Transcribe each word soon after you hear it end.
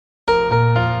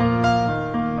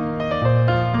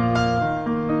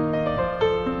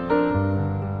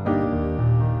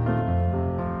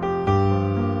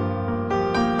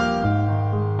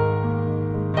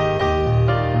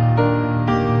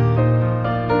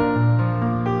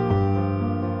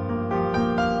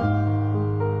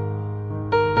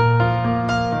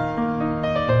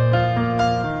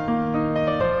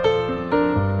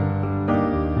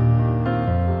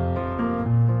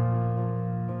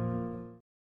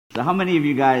So how many of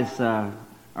you guys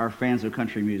are fans of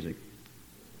country music?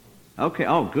 Okay,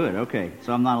 oh good, okay,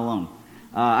 so I'm not alone.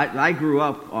 I grew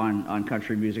up on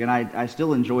country music, and I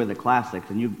still enjoy the classics,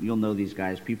 and you'll know these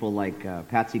guys, people like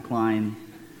Patsy Cline,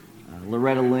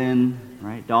 Loretta Lynn,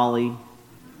 right, Dolly,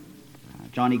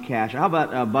 Johnny Cash. How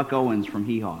about Buck Owens from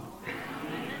Hee Haw?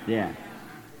 Yeah.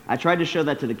 I tried to show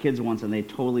that to the kids once, and they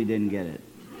totally didn't get it.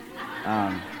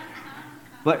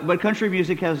 But country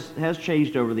music has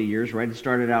changed over the years, right? It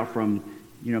started out from,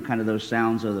 kind of those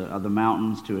sounds of the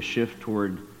mountains to a shift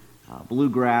toward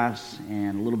bluegrass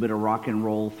and a little bit of rock and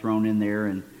roll thrown in there.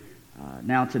 And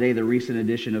now today, the recent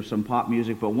addition of some pop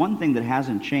music. But one thing that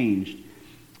hasn't changed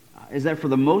is that for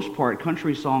the most part,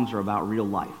 country songs are about real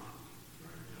life,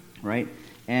 right?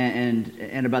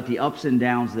 And about the ups and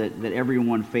downs that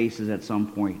everyone faces at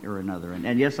some point or another.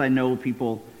 And yes, I know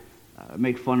people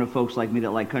make fun of folks like me that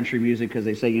like country music because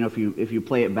they say, if you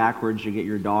play it backwards, you get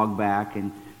your dog back,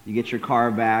 and you get your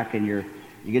car back, and you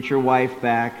get your wife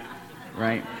back,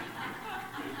 right?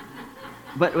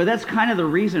 But that's kind of the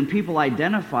reason people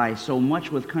identify so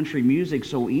much with country music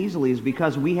so easily, is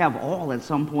because we have all at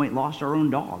some point lost our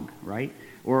own dog, right?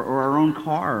 Or our own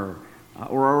car,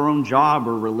 or our own job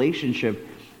or relationship.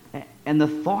 And the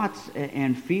thoughts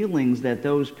and feelings that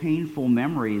those painful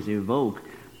memories evoke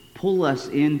pull us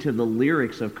into the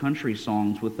lyrics of country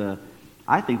songs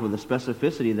I think with a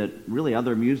specificity that really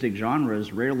other music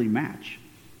genres rarely match.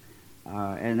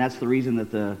 And that's the reason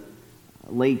that the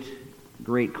late,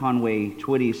 great Conway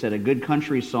Twitty said a good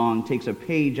country song takes a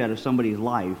page out of somebody's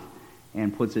life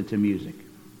and puts it to music.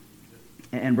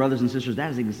 And brothers and sisters,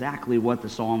 that is exactly what the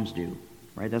Psalms do,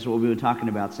 right? That's what we've been talking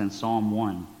about since Psalm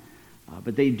 1.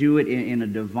 But they do it in a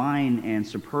divine and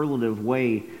superlative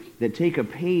way that take a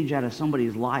page out of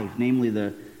somebody's life, namely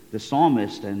the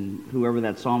psalmist and whoever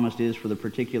that psalmist is for the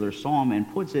particular psalm,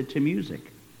 and puts it to music.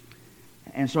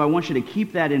 And so I want you to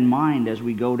keep that in mind as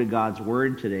we go to God's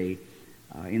Word today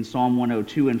in Psalm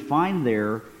 102, and find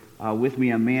there with me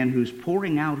a man who's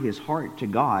pouring out his heart to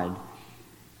God,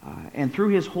 and through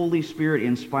his Holy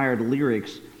Spirit-inspired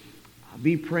lyrics,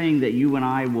 be praying that you and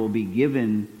I will be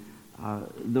given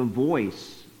the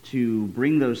voice to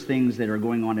bring those things that are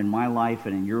going on in my life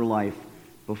and in your life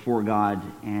before God,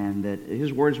 and that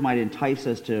His words might entice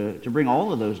us to bring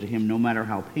all of those to Him, no matter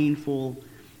how painful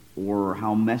or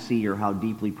how messy or how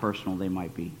deeply personal they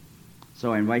might be.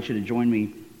 So I invite you to join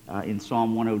me in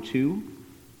Psalm 102.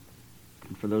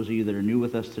 And for those of you that are new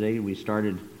with us today, we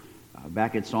started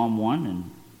back at Psalm 1, and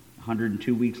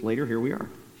 102 weeks later, here we are.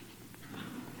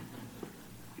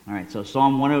 All right, so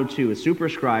Psalm 102 is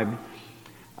superscribed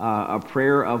a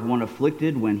prayer of one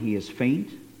afflicted when he is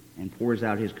faint and pours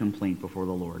out his complaint before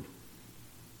the Lord.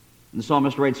 And the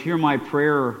psalmist writes, "Hear my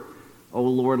prayer, O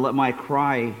Lord, let my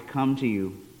cry come to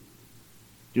you.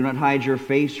 Do not hide your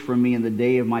face from me in the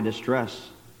day of my distress.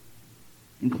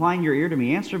 Incline your ear to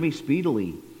me, answer me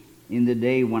speedily in the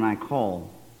day when I call.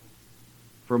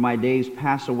 For my days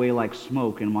pass away like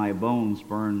smoke, and my bones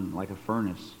burn like a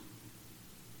furnace.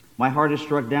 My heart is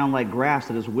struck down like grass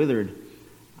that is withered.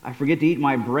 I forget to eat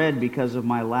my bread because of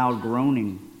my loud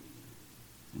groaning.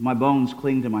 My bones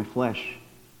cling to my flesh.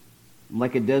 I'm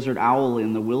like a desert owl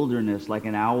in the wilderness, like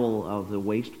an owl of the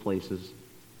waste places.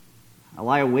 I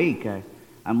lie awake.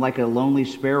 I'm like a lonely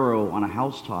sparrow on a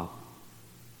housetop.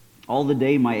 All the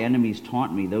day my enemies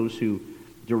taunt me. Those who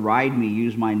deride me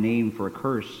use my name for a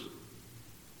curse.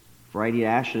 For I eat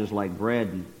ashes like bread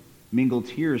and mingle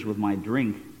tears with my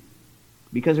drink.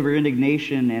 Because of your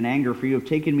indignation and anger, for you have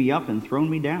taken me up and thrown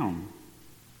me down.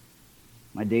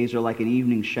 My days are like an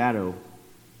evening shadow.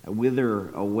 I wither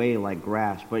away like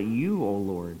grass. But you, O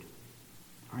Lord,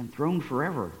 are enthroned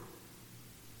forever.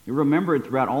 You're remembered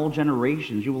throughout all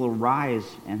generations. You will arise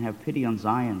and have pity on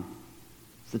Zion.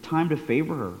 It's the time to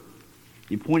favor her.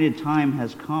 The appointed time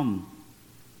has come.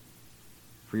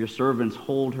 For your servants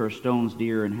hold her stones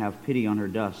dear and have pity on her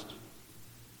dust.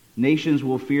 Nations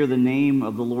will fear the name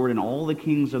of the Lord, and all the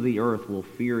kings of the earth will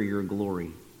fear your glory.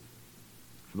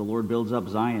 For the Lord builds up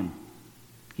Zion.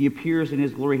 He appears in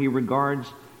his glory. He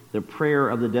regards the prayer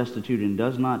of the destitute and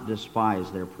does not despise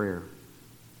their prayer.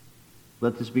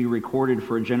 Let this be recorded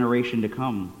for a generation to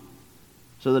come,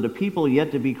 so that a people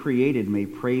yet to be created may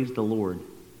praise the Lord.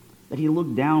 That he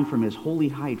looked down from his holy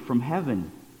height, from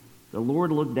heaven. The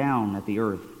Lord looked down at the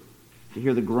earth to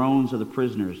hear the groans of the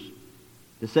prisoners,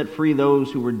 to set free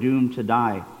those who were doomed to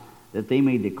die, that they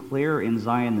may declare in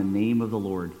Zion the name of the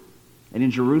Lord, and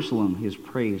in Jerusalem his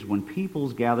praise, when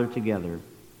peoples gather together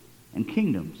and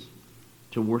kingdoms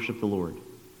to worship the Lord.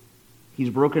 He's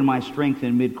broken my strength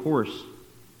in mid-course.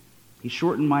 He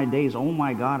shortened my days. Oh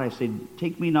my God, I said,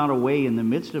 take me not away in the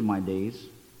midst of my days.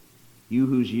 you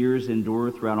whose years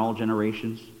endure throughout all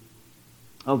generations.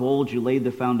 Of old you laid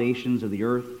the foundations of the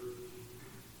earth.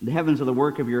 The heavens are the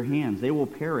work of your hands. They will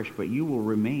perish, but you will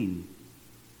remain.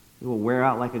 They will wear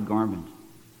out like a garment.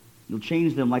 You'll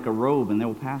change them like a robe, and they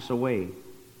will pass away.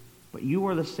 But you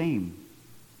are the same,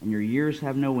 and your years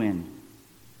have no end.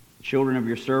 The children of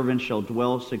your servants shall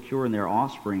dwell secure, and their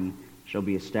offspring shall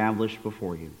be established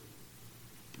before you.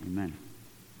 Amen.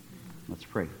 Let's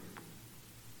pray.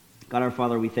 God our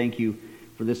Father, we thank you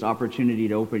for this opportunity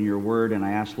to open your word, and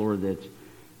I ask, Lord, that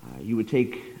you would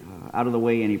take out of the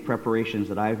way any preparations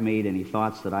that I've made, any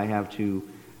thoughts that I have to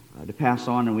pass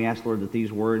on, and we ask, Lord, that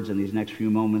these words in these next few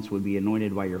moments would be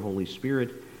anointed by your Holy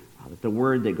Spirit, that the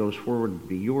word that goes forward would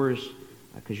be yours,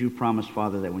 because you promised,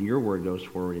 Father, that when your word goes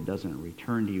forward, it doesn't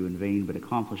return to you in vain, but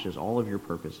accomplishes all of your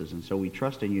purposes, and so we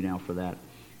trust in you now for that,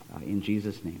 in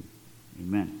Jesus' name.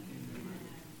 Amen.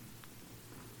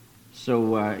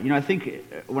 So, I think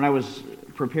when I was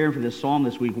preparing for this psalm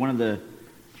this week, one of the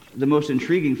most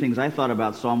intriguing things I thought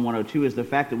about Psalm 102 is the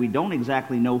fact that we don't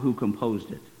exactly know who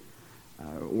composed it,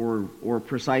 or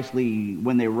precisely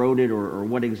when they wrote it, or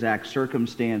what exact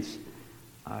circumstance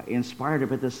inspired it.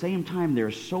 But at the same time,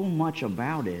 there's so much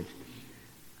about it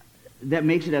that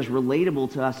makes it as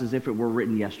relatable to us as if it were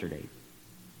written yesterday.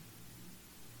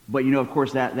 But, of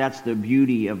course, that's the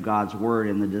beauty of God's Word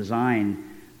and the design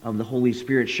of the Holy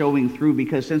Spirit showing through,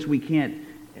 because since we can't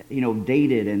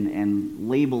date it and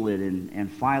label it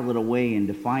and file it away and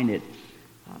define it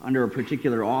under a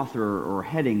particular author or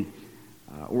heading,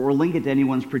 or link it to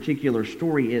anyone's particular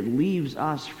story, it leaves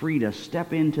us free to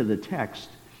step into the text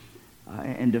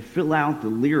and to fill out the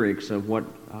lyrics of what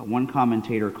one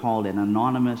commentator called an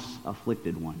anonymous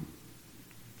afflicted one.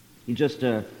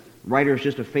 Writer's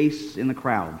just a face in the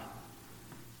crowd,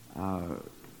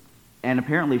 and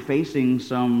apparently facing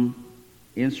some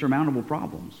insurmountable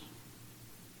problems.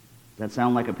 Does that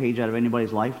sound like a page out of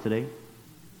anybody's life today?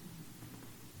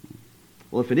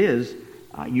 Well, if it is,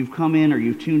 you've come in or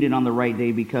you've tuned in on the right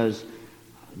day, because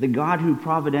the God who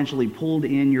providentially pulled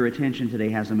in your attention today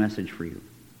has a message for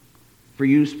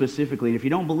you specifically. And if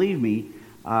you don't believe me,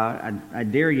 I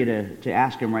dare you to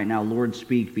ask him right now, Lord,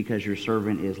 speak, because your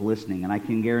servant is listening. And I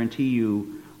can guarantee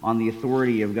you on the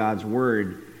authority of God's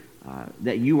word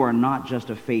that you are not just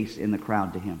a face in the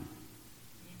crowd to him.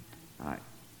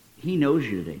 He knows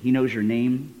you today. He knows your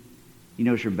name. He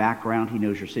knows your background. He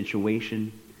knows your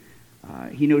situation.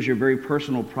 He knows your very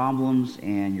personal problems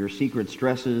and your secret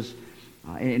stresses.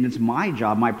 And it's my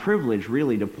job, my privilege,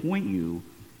 really, to point you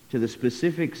to the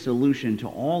specific solution to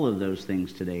all of those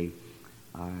things today.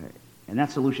 And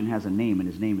that solution has a name, and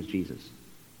his name is Jesus.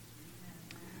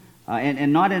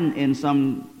 And not in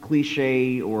some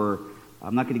cliche, or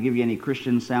I'm not going to give you any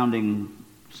Christian-sounding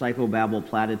psychobabble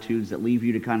platitudes that leave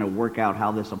you to kind of work out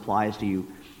how this applies to you.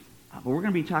 But we're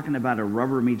going to be talking about a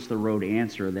rubber-meets-the-road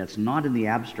answer that's not in the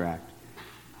abstract,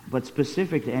 but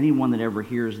specific to anyone that ever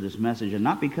hears this message. And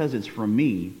not because it's from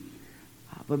me,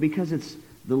 but because it's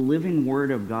the living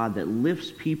Word of God that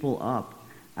lifts people up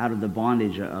out of the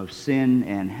bondage of sin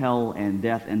and hell and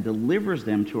death and delivers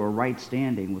them to a right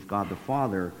standing with God the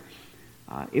Father,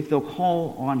 if they'll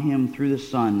call on him through the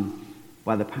Son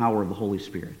by the power of the Holy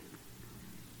Spirit.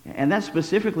 And that's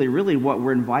specifically really what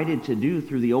we're invited to do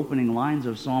through the opening lines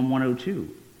of Psalm 102.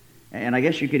 And I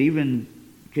guess you could even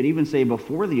say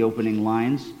before the opening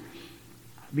lines,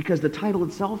 because the title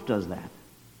itself does that.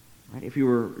 Right? If you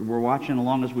were watching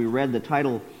along as we read, the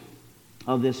title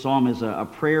of this psalm is a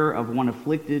prayer of one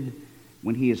afflicted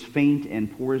when he is faint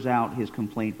and pours out his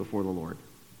complaint before the Lord.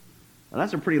 Now,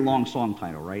 that's a pretty long song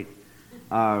title, right?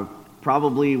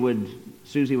 Probably would,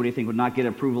 Susie, what do you think, would not get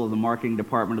approval of the marketing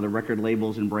department of the record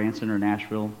labels in Branson or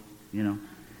Nashville,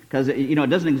 because it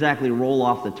doesn't exactly roll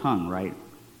off the tongue, right?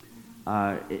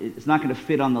 It's not going to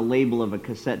fit on the label of a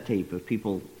cassette tape if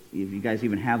you guys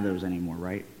even have those anymore,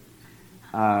 right?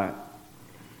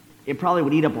 It probably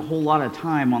would eat up a whole lot of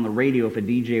time on the radio if a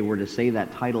DJ were to say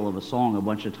that title of a song a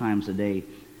bunch of times a day.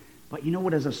 But you know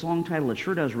what? As a song title, it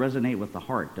sure does resonate with the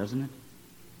heart, doesn't it?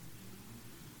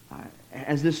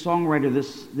 As this songwriter,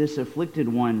 this afflicted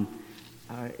one,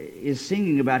 is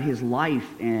singing about his life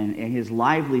and his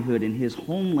livelihood and his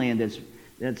homeland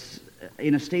that's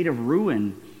in a state of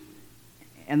ruin.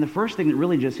 And the first thing that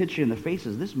really just hits you in the face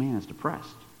is this man is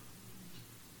depressed,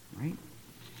 right?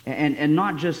 And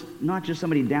not just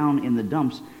somebody down in the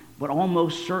dumps, but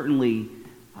almost certainly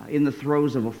in the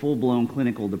throes of a full-blown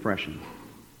clinical depression.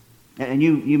 And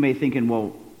you may thinking,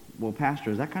 well,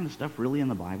 Pastor, is that kind of stuff really in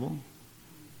the Bible?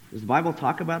 Does the Bible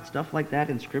talk about stuff like that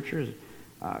in Scriptures?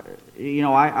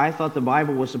 I thought the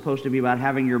Bible was supposed to be about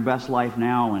having your best life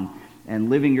now and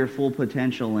living your full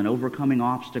potential and overcoming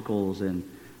obstacles and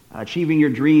achieving your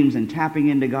dreams and tapping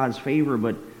into God's favor.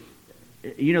 But,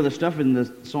 the stuff in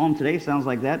the psalm today sounds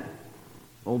like that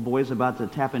old boy's about to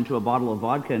tap into a bottle of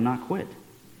vodka and not quit.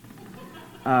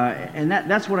 And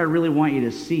that's what I really want you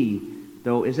to see,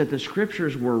 though, is that the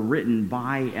Scriptures were written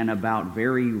by and about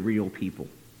very real people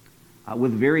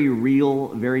with very real,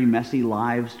 very messy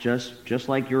lives, just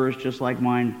like yours, just like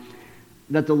mine,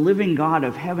 that the living God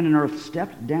of heaven and earth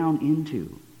stepped down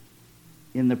into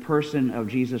in the person of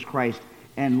Jesus Christ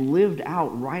and lived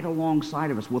out right alongside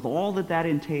of us with all that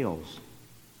entails.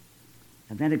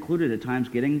 And that included at times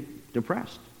getting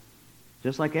depressed,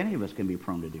 just like any of us can be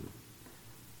prone to do.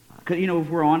 Because, if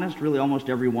we're honest, really almost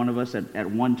every one of us at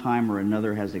one time or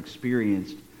another has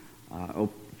experienced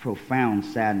profound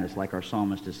sadness like our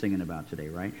psalmist is singing about today,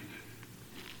 right?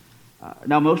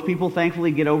 Now, most people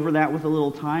thankfully get over that with a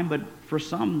little time, but for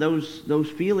some, those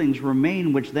feelings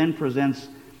remain, which then presents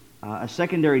a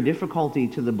secondary difficulty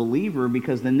to the believer,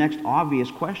 because the next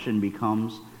obvious question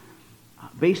becomes,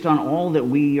 based on all that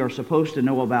we are supposed to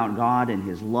know about God and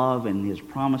His love and His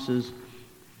promises,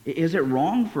 is it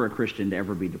wrong for a Christian to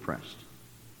ever be depressed?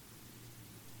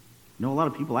 A lot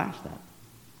of people ask that.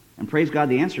 And praise God,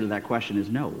 the answer to that question is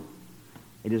no.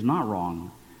 It is not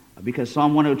wrong. Because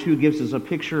Psalm 102 gives us a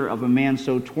picture of a man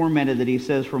so tormented that he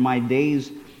says, "For my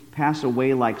days pass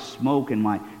away like smoke, and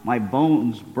my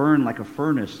bones burn like a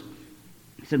furnace."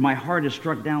 He said, "My heart is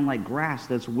struck down like grass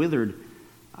that's withered,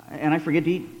 and I forget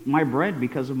to eat my bread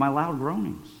because of my loud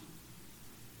groanings."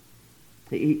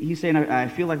 He's saying, I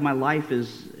feel like my life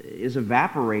is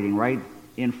evaporating right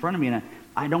in front of me, and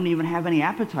I don't even have any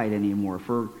appetite anymore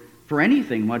for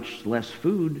anything, much less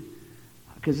food,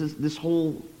 because this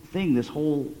whole thing, this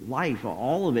whole life,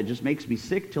 all of it just makes me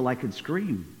sick till I could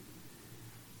scream.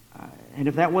 And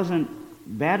if that wasn't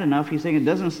bad enough, he's saying it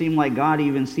doesn't seem like God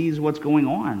even sees what's going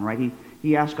on, right?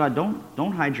 He asked God,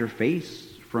 don't hide your face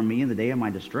from me in the day of my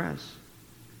distress.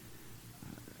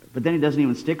 But then he doesn't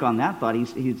even stick on that thought.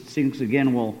 He thinks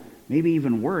again, well, maybe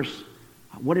even worse,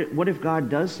 what if God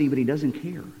does see, but He doesn't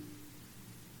care?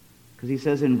 Because he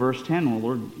says in verse 10,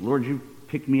 well, Lord, you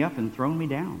picked me up and thrown me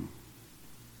down.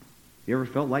 You ever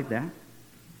felt like that?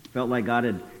 Felt like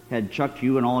God had chucked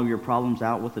you and all of your problems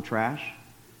out with the trash?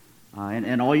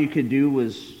 And all you could do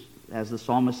was, as the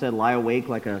psalmist said, lie awake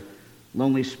like a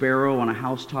lonely sparrow on a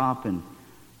housetop and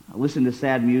listen to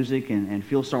sad music and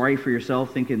feel sorry for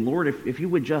yourself, thinking, Lord, if you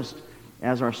would just,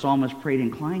 as our psalmist prayed,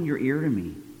 incline your ear to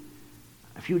me.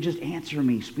 If you would just answer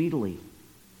me speedily.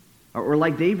 Or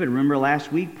like David, remember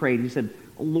last week, prayed, he said,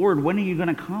 oh, Lord, when are you going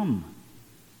to come?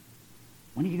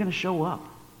 When are you going to show up?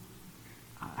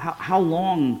 How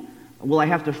long will I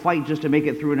have to fight just to make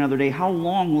it through another day? How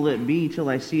long will it be till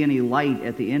I see any light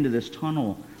at the end of this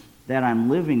tunnel that I'm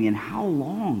living in? How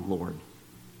long, Lord?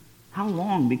 How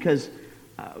long? Because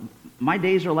my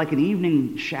days are like an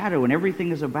evening shadow and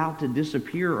everything is about to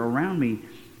disappear around me.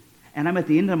 And I'm at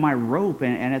the end of my rope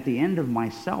and at the end of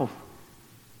myself.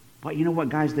 But you know what,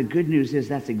 guys? The good news is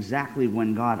that's exactly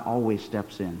when God always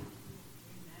steps in.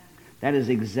 That is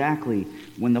exactly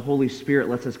when the Holy Spirit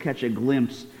lets us catch a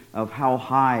glimpse of how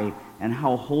high and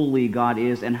how holy God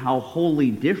is and how wholly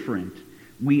different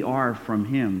we are from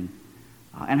Him.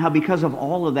 And how because of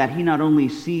all of that, He not only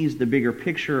sees the bigger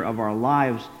picture of our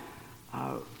lives,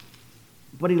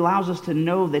 but He allows us to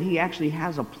know that He actually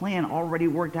has a plan already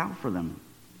worked out for them,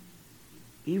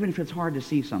 even if it's hard to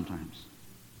see sometimes.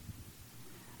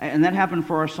 And that happened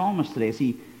for our psalmist today. As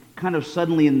he kind of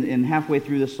suddenly, in halfway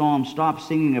through the psalm, stopped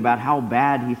singing about how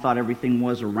bad he thought everything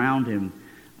was around him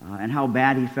and how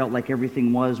bad he felt like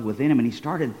everything was within him. And he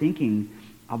started thinking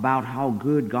about how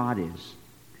good God is.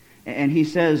 And he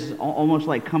says, almost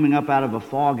like coming up out of a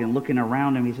fog and looking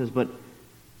around him, he says,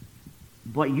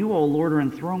 but you, O Lord, are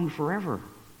enthroned forever.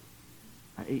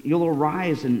 You'll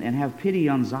arise and have pity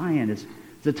on Zion. It's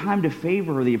the time to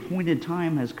favor her. The appointed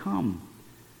time has come.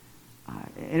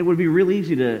 And it would be real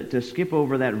easy to skip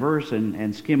over that verse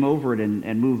and skim over it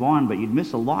and move on, but you'd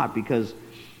miss a lot because,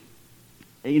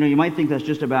 you might think that's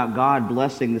just about God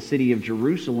blessing the city of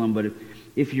Jerusalem, but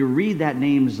if you read that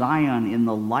name Zion in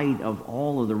the light of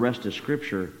all of the rest of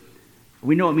Scripture,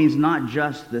 we know it means not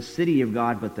just the city of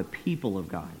God, but the people of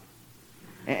God.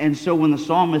 And so when the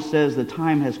psalmist says the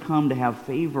time has come to have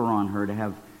favor on her, to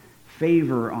have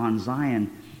favor on Zion,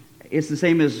 it's the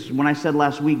same as when I said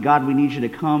last week, God, we need you to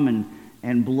come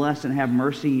and bless and have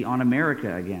mercy on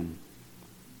America again.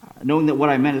 Knowing that what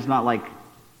I meant is not like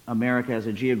America as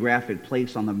a geographic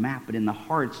place on the map, but in the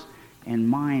hearts and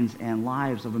minds and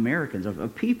lives of Americans,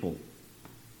 of people.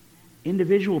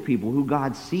 Individual people who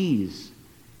God sees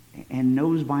and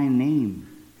knows by name.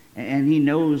 And he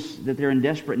knows that they're in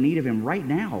desperate need of him right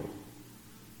now,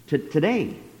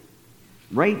 today,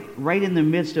 right in the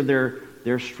midst of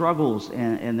their struggles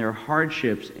and their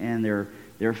hardships and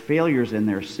their failures and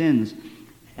their sins.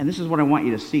 And this is what I want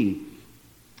you to see,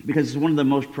 because it's one of the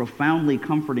most profoundly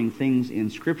comforting things in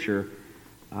Scripture,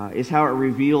 is how it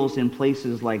reveals in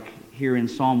places like here in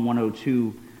Psalm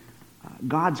 102,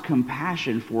 God's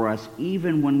compassion for us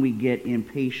even when we get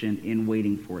impatient in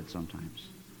waiting for it sometimes.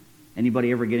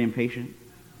 Anybody ever get impatient?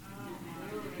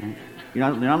 Right. You're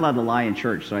not allowed to lie in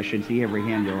church, so I should see every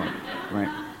hand go up.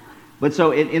 Right. But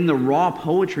so in the raw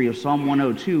poetry of Psalm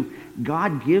 102,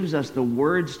 God gives us the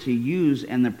words to use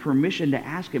and the permission to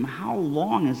ask him, how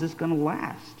long is this going to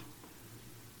last?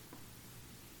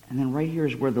 And then right here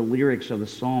is where the lyrics of the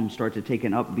psalm start to take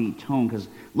an upbeat tone, because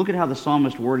look at how the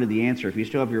psalmist worded the answer. If you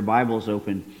still have your Bibles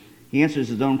open, he answers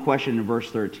his own question in verse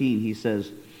 13. He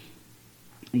says,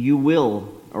 you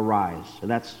will arise. So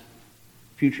that's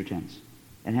future tense.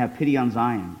 And have pity on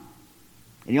Zion.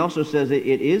 And he also says that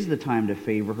it is the time to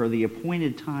favor her. The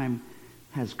appointed time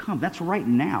has come. That's right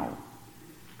now.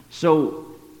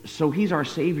 So he's our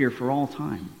Savior for all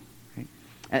time. Right?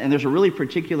 And there's a really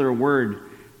particular word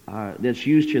that's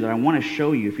used here that I want to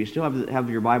show you. If you still have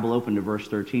your Bible open to verse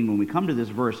 13, when we come to this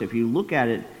verse, if you look at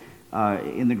it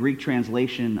in the Greek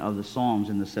translation of the Psalms,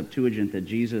 in the Septuagint that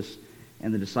Jesus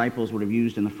and the disciples would have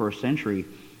used in the first century,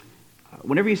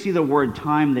 whenever you see the word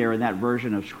time there in that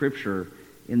version of Scripture,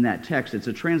 in that text, it's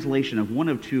a translation of one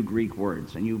of two Greek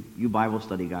words, and you Bible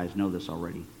study guys know this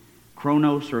already.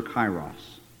 Chronos or kairos.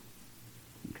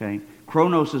 Okay?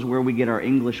 Chronos is where we get our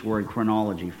English word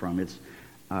chronology from. It's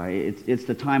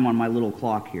the time on my little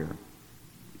clock here.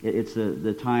 It's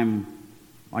the time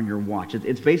on your watch.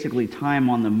 It's basically time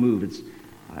on the move.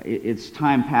 It's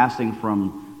time passing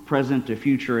from present to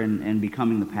future and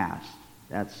becoming the past.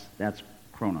 That's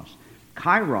chronos.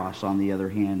 Kairos, on the other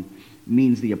hand,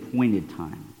 means the appointed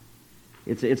time.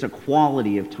 It's a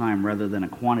quality of time rather than a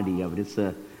quantity of it. It's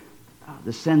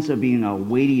the sense of being a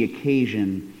weighty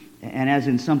occasion, and as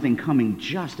in something coming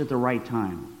just at the right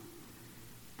time.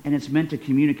 And it's meant to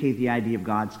communicate the idea of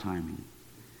God's timing.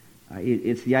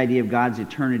 It's the idea of God's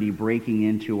eternity breaking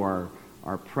into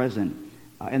our present.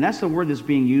 And that's the word that's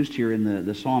being used here in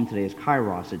the psalm today, is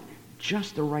kairos. At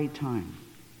just the right time.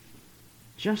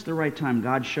 Just the right time,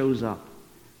 God shows up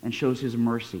and shows his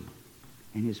mercy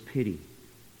and his pity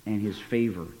and his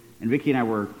favor. And Vicki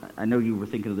and I know you were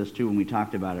thinking of this too when we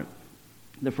talked about it.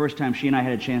 The first time she and I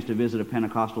had a chance to visit a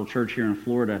Pentecostal church here in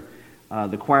Florida,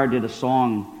 the choir did a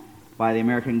song by the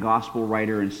American gospel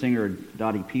writer and singer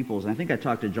Dottie Peoples. And I think I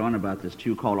talked to John about this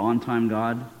too, called On Time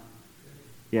God.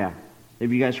 Yeah.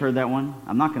 Have you guys heard that one?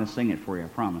 I'm not going to sing it for you, I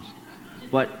promise.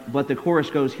 But the chorus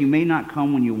goes, he may not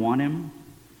come when you want him,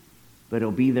 but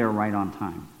he'll be there right on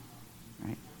time.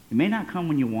 Right? He may not come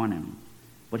when you want him,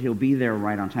 but he'll be there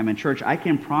right on time. And church, I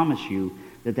can promise you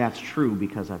that that's true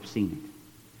because I've seen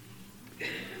it.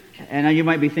 And now you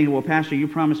might be thinking, well, Pastor, you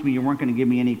promised me you weren't going to give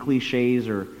me any cliches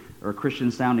or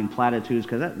Christian-sounding platitudes,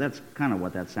 because that's kind of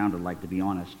what that sounded like, to be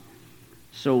honest.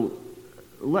 So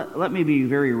let me be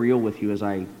very real with you as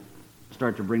I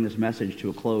start to bring this message to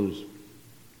a close.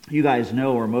 You guys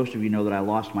know, or most of you know, that I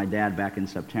lost my dad back in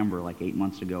September, like 8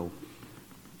 months ago.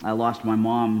 I lost my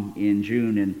mom in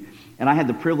June, and I had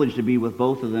the privilege to be with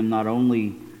both of them, not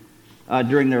only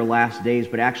during their last days,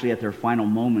 but actually at their final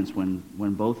moments when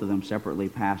both of them separately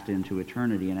passed into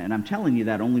eternity. And I'm telling you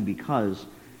that only because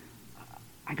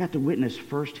I got to witness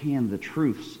firsthand the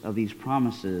truths of these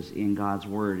promises in God's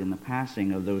Word in the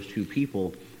passing of those two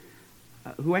people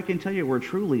who I can tell you were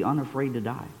truly unafraid to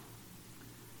die.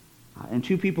 And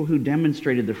two people who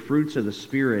demonstrated the fruits of the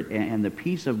Spirit and the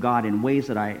peace of God in ways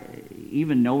that I,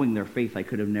 even knowing their faith, I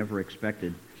could have never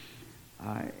expected.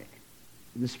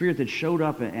 The Spirit that showed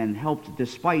up and helped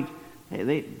despite,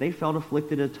 they felt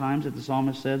afflicted at times, as the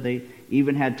psalmist said. They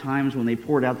even had times when they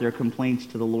poured out their complaints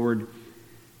to the Lord.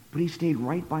 But he stayed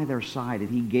right by their side, and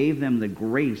he gave them the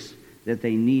grace that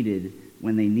they needed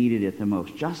when they needed it the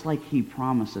most, just like he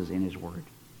promises in his Word.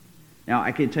 Now,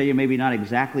 I can tell you maybe not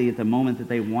exactly at the moment that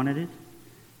they wanted it,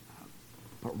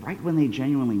 but right when they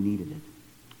genuinely needed it.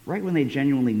 Right when they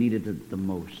genuinely needed it the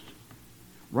most.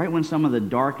 Right when some of the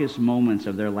darkest moments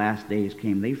of their last days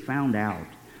came, they found out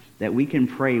that we can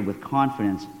pray with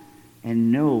confidence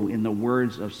and know in the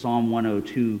words of Psalm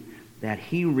 102 that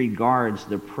he regards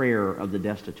the prayer of the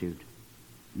destitute,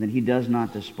 and that he does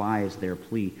not despise their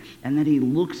plea, and that he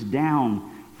looks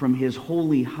down from his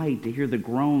holy height to hear the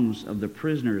groans of the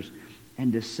prisoners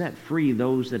and to set free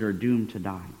those that are doomed to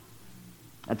die.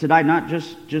 To die not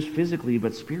just physically,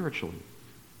 but spiritually.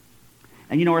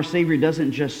 And you know, our Savior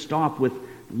doesn't just stop with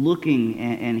looking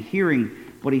and hearing,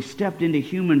 but he stepped into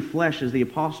human flesh, as the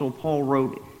Apostle Paul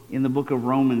wrote in the book of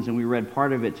Romans, and we read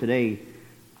part of it today.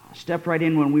 Stepped right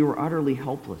in when we were utterly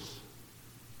helpless.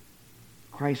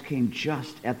 Christ came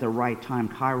just at the right time,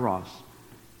 kairos,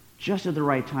 just at the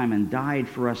right time, and died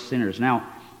for us sinners. Now,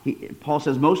 Paul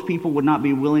says most people would not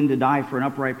be willing to die for an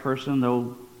upright person,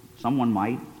 though someone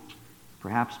might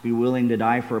perhaps be willing to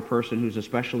die for a person who's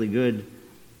especially good.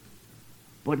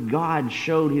 But God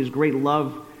showed his great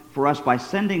love for us by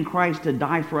sending Christ to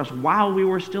die for us while we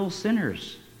were still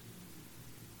sinners.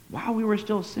 While we were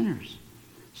still sinners.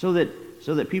 So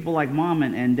that people like mom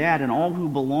and dad and all who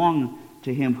belong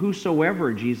to him,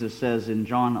 whosoever, Jesus says in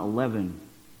John 11,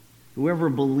 whoever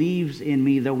believes in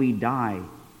me, though he die,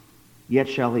 yet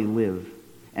shall he live.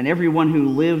 And everyone who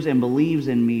lives and believes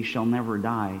in me shall never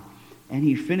die. And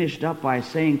he finished up by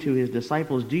saying to his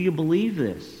disciples, do you believe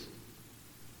this?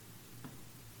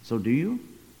 So do you?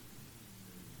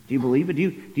 Do you believe it?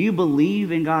 Do you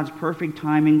believe in God's perfect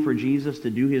timing for Jesus to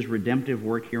do his redemptive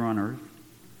work here on earth?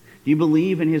 Do you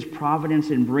believe in his providence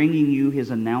in bringing you his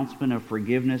announcement of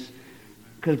forgiveness?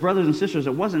 Because, brothers and sisters,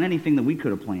 it wasn't anything that we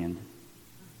could have planned.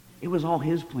 It was all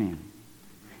his plan.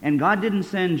 And God didn't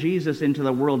send Jesus into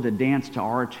the world to dance to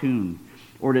our tune,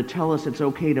 or to tell us it's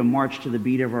okay to march to the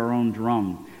beat of our own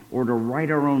drum, or to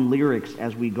write our own lyrics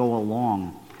as we go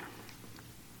along,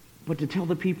 but to tell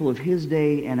the people of his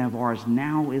day and of ours,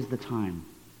 now is the time.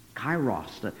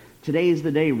 Kairos. Today is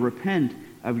the day. Repent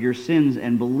of your sins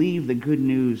and believe the good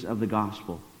news of the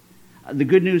gospel. The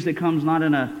good news that comes not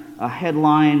in a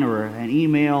headline or an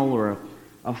email or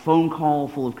a phone call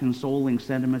full of consoling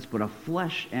sentiments, but a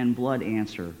flesh and blood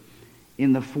answer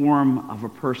in the form of a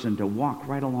person to walk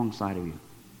right alongside of you.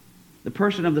 The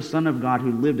person of the Son of God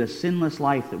who lived a sinless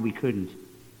life that we couldn't,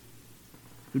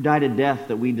 who died a death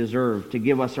that we deserved, to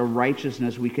give us a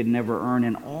righteousness we could never earn,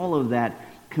 and all of that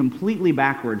completely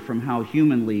backward from how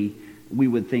humanly we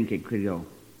would think it could go.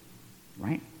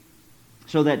 Right?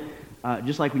 So that,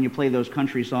 just like when you play those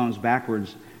country songs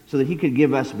backwards, so that he could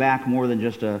give us back more than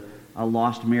just a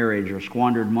lost marriage or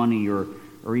squandered money or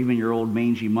even your old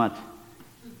mangy mutt,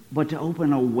 but to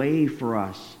open a way for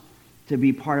us to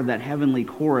be part of that heavenly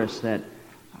chorus that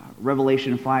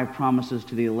Revelation 5 promises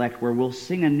to the elect, where we'll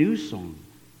sing a new song.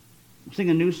 We'll sing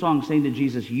a new song saying to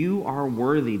Jesus, you are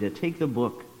worthy to take the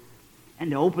book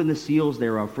and to open the seals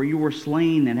thereof, for you were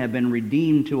slain and have been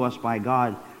redeemed to us by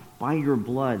God by your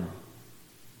blood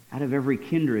out of every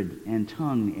kindred and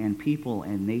tongue and people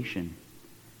and nation,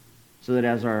 so that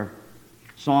as our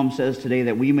psalm says today,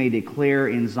 that we may declare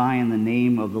in Zion the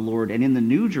name of the Lord, and in the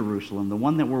new Jerusalem, the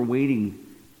one that we're waiting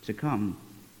to come,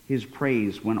 his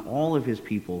praise when all of his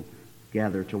people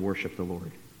gather to worship the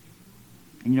Lord.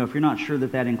 And if you're not sure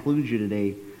that includes you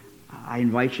today, I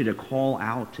invite you to call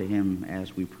out to him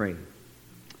as we pray.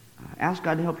 Ask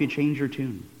God to help you change your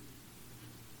tune.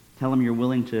 Tell him you're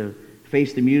willing to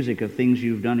face the music of things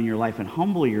you've done in your life and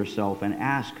humble yourself and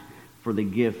ask for the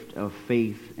gift of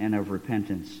faith and of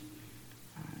repentance.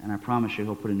 And I promise you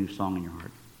he'll put a new song in your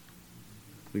heart.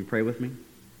 Will you pray with me?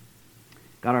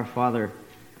 God our Father,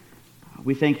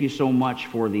 we thank you so much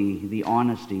for the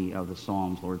honesty of the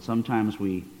Psalms, Lord. Sometimes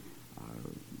we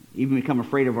even become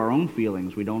afraid of our own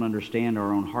feelings. We don't understand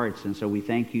our own hearts. And so we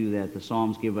thank you that the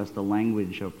Psalms give us the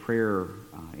language of prayer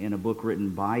in a book written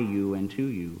by you and to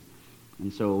you.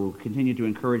 And so continue to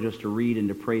encourage us to read and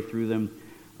to pray through them.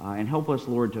 And help us,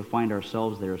 Lord, to find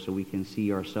ourselves there so we can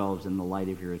see ourselves in the light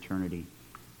of your eternity.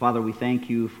 Father, we thank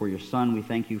you for your Son. We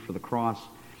thank you for the cross,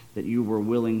 that you were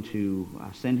willing to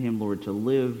send him, Lord, to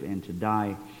live and to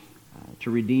die,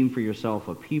 to redeem for yourself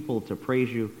a people to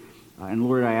praise you. And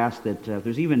Lord, I ask that if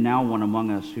there's even now one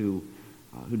among us who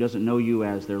doesn't know you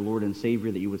as their Lord and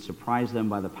Savior, that you would surprise them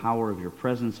by the power of your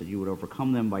presence, that you would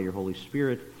overcome them by your Holy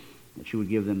Spirit, that you would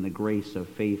give them the grace of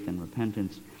faith and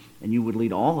repentance, and you would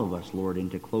lead all of us, Lord,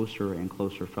 into closer and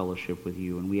closer fellowship with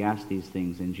you. And we ask these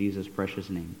things in Jesus'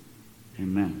 precious name.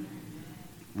 Amen.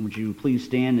 And would you please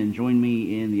stand and join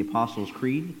me in the Apostles'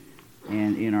 Creed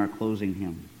and in our closing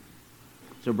hymn.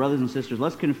 So, brothers and sisters,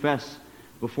 let's confess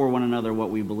before one another what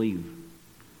we believe.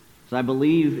 So I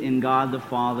believe in God the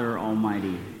Father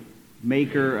Almighty,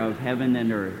 maker of heaven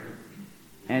and earth,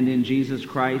 and in Jesus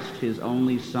Christ, his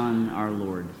only Son, our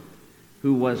Lord,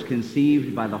 who was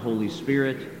conceived by the Holy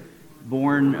Spirit,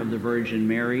 born of the Virgin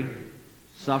Mary,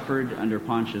 suffered under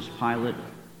Pontius Pilate,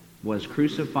 was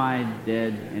crucified,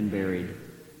 dead, and buried.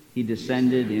 He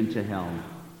descended into hell.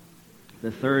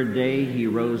 The third day he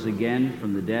rose again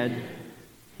from the dead.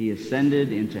 He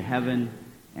ascended into heaven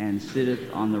and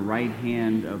sitteth on the right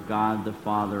hand of God the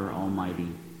Father Almighty.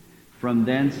 From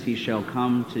thence he shall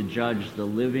come to judge the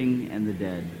living and the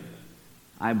dead.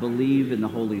 I believe in the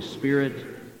Holy Spirit,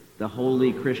 the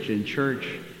holy Christian church,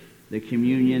 the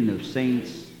communion of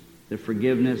saints, the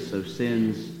forgiveness of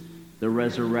sins, the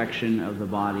resurrection of the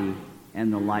body,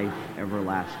 and the life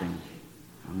everlasting.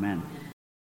 Amen.